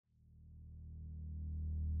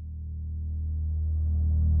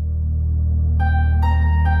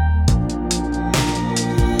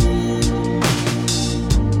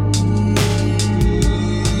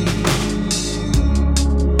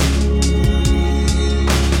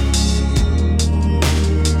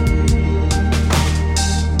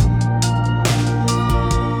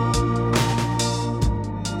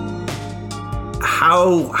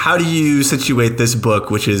how do you situate this book,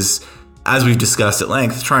 which is, as we've discussed at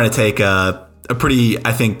length, trying to take a pretty,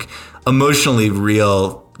 I think, emotionally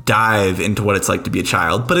real dive into what it's like to be a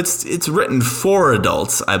child, but it's written for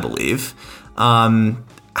adults, I believe.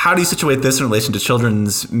 How do you situate this in relation to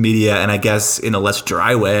children's media, and I guess in a less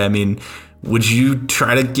dry way? I mean, would you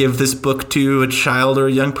try to give this book to a child or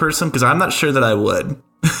a young person? Because I'm not sure that I would.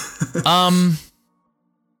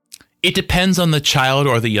 It depends on the child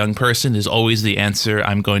or the young person is always the answer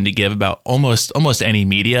I'm going to give about almost any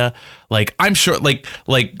media. Like, I'm sure, like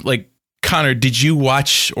Connor, did you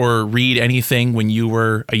watch or read anything when you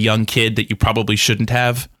were a young kid that you probably shouldn't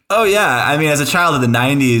have? Oh, yeah. I mean, as a child of the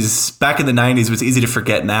 90s, back in the 90s, it was easy to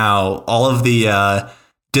forget now. All of the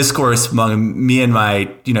discourse among me and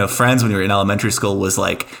my, friends when we were in elementary school was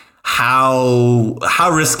like, how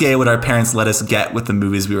risque would our parents let us get with the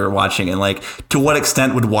movies we were watching, and like to what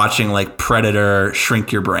extent would watching like Predator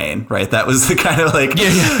shrink your brain, right? That was the kind of like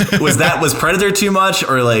was Predator too much,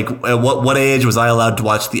 or like at what age was I allowed to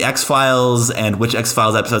watch the X-Files, and which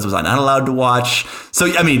X-Files episodes was I not allowed to watch? So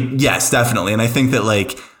I mean, yes, definitely. And I think that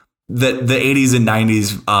like the 80s and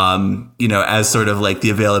 90s, as sort of like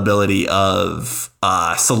the availability of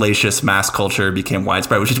salacious mass culture became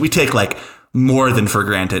widespread, which is we take like more than for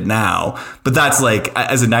granted now. But that's like,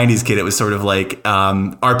 as a 90s kid, it was sort of like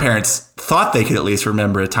our parents thought they could at least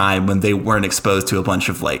remember a time when they weren't exposed to a bunch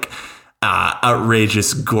of like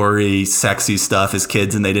outrageous, gory, sexy stuff as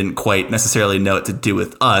kids, and they didn't quite necessarily know what to do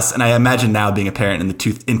with us. And I imagine now, being a parent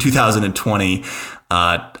in 2020,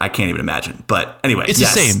 I can't even imagine. But anyway, it's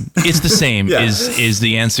yes. the same. It's the same Yeah. is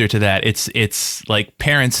the answer to that. It's like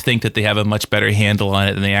parents think that they have a much better handle on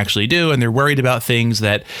it than they actually do, and they're worried about things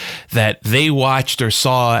that they watched or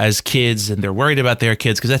saw as kids, and they're worried about their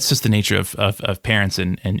kids because that's just the nature of parents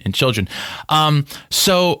and children.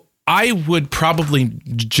 So I would probably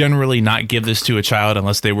generally not give this to a child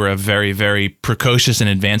unless they were a very, very precocious and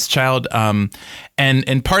advanced child.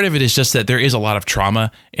 And part of it is just that there is a lot of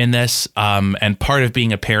trauma in this. And part of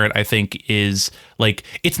being a parent, I think, is like,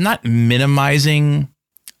 it's not minimizing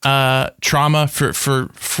trauma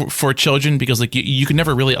for children, because like you can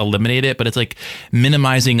never really eliminate it, but it's like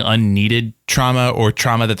minimizing unneeded trauma or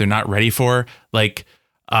trauma that they're not ready for. Like,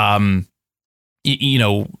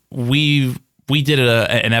 we did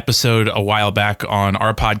an episode a while back on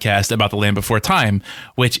our podcast about The Land Before Time,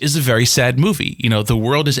 which is a very sad movie. The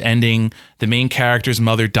world is ending. The main character's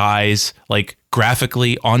mother dies, like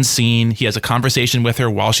graphically on scene. He has a conversation with her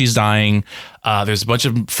while she's dying. There's a bunch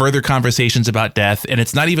of further conversations about death, and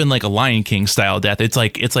it's not even like a Lion King style death. It's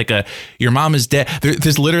like your mom is dead.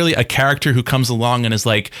 There's literally a character who comes along and is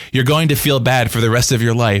like, you're going to feel bad for the rest of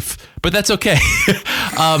your life, but that's okay.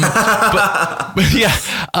 But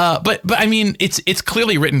I mean, it's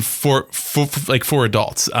clearly written for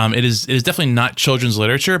adults. It is definitely not children's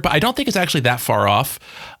literature, but I don't think it's actually that far off.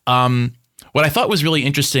 What I thought was really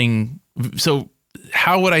interesting. So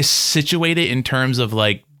how would I situate it in terms of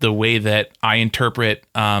like the way that I interpret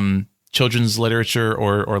children's literature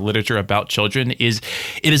or literature about children is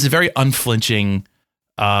it is a very unflinching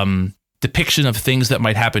depiction of things that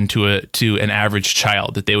might happen to an average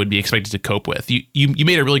child that they would be expected to cope with. You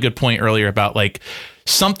made a really good point earlier about like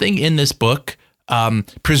something in this book,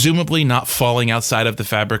 presumably not falling outside of the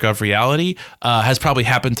fabric of reality, has probably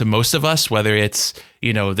happened to most of us, whether it's,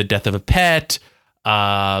 the death of a pet,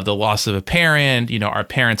 the loss of a parent, our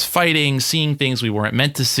parents fighting, seeing things we weren't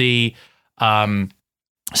meant to see, there's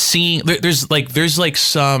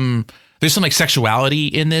some sexuality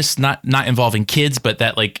in this, not involving kids, but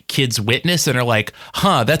that like kids witness and are like,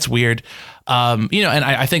 that's weird. And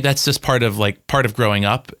I think that's just part of growing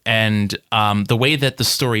up, and the way that the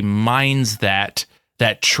story mines that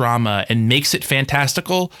trauma and makes it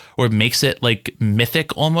fantastical or makes it like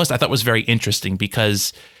mythic almost, I thought was very interesting,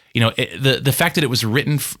 because the fact that it was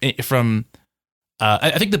written from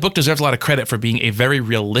I think the book deserves a lot of credit for being a very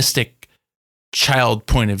realistic child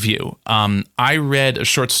point of view. I read a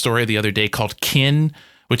short story the other day called Kin,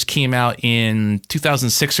 which came out in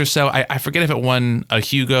 2006 or so. I forget if it won a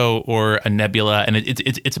Hugo or a Nebula, and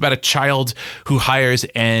it's about a child who hires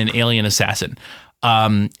an alien assassin.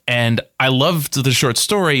 And I loved the short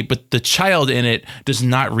story, but the child in it does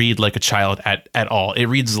not read like a child at all. It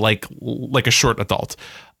reads like a short adult.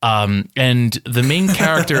 And the main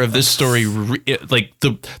character of this story, like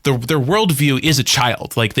their worldview is a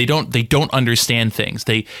child. Like they don't understand things.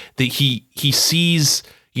 He sees,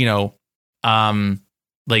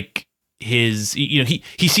 like his,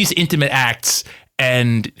 he sees intimate acts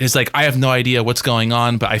and is like, I have no idea what's going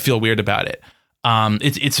on, but I feel weird about it.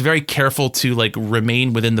 It's very careful to like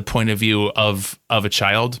remain within the point of view of a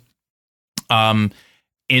child.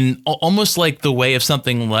 in almost like the way of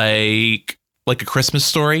something like A Christmas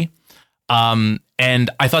Story. And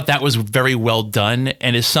I thought that was very well done,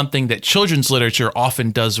 and is something that children's literature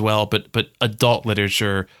often does well, but adult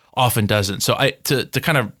literature often doesn't. So to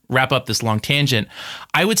kind of wrap up this long tangent,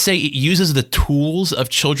 I would say it uses the tools of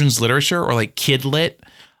children's literature, or like kid lit,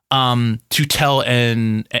 to tell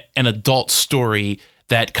an adult story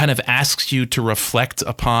that kind of asks you to reflect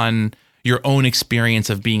upon your own experience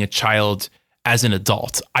of being a child as an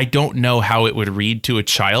adult. I don't know how it would read to a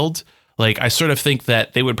child. Like, I sort of think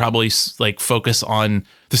that they would probably like focus on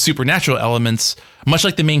the supernatural elements, much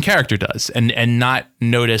like the main character does, and not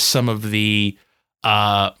notice some of the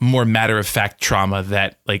more matter of fact trauma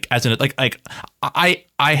that, like, as an I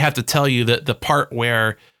have to tell you that the part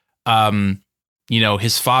where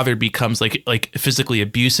his father becomes like physically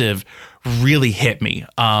abusive really hit me,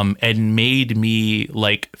 and made me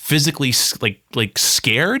like physically like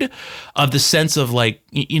scared of the sense of like,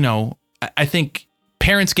 I think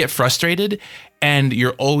parents get frustrated, and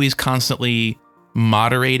you're always constantly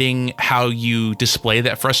moderating how you display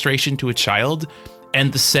that frustration to a child,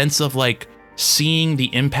 and the sense of like seeing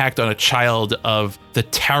the impact on a child of the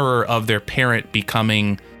terror of their parent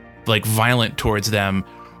becoming like violent towards them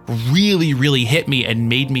really, really hit me, and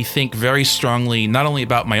made me think very strongly, not only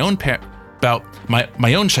about my own about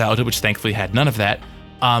my own childhood, which thankfully had none of that,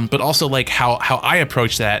 but also like how I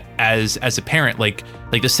approach that as a parent, like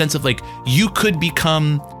the sense of like you could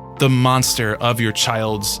become the monster of your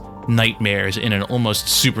child's nightmares in an almost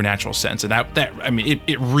supernatural sense, and that I mean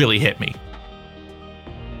it really hit me.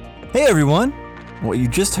 Hey everyone! What you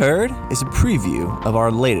just heard is a preview of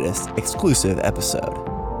our latest exclusive episode.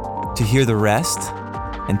 To hear the rest,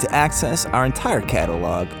 and to access our entire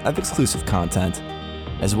catalog of exclusive content,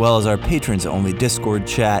 as well as our patrons-only Discord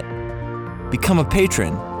chat, become a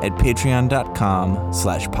patron at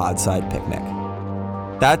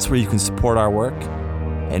patreon.com/podsidepicnic. That's where you can support our work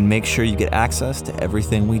and make sure you get access to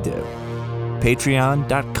everything we do.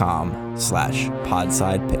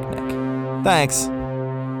 Patreon.com/podsidepicnic. Thanks.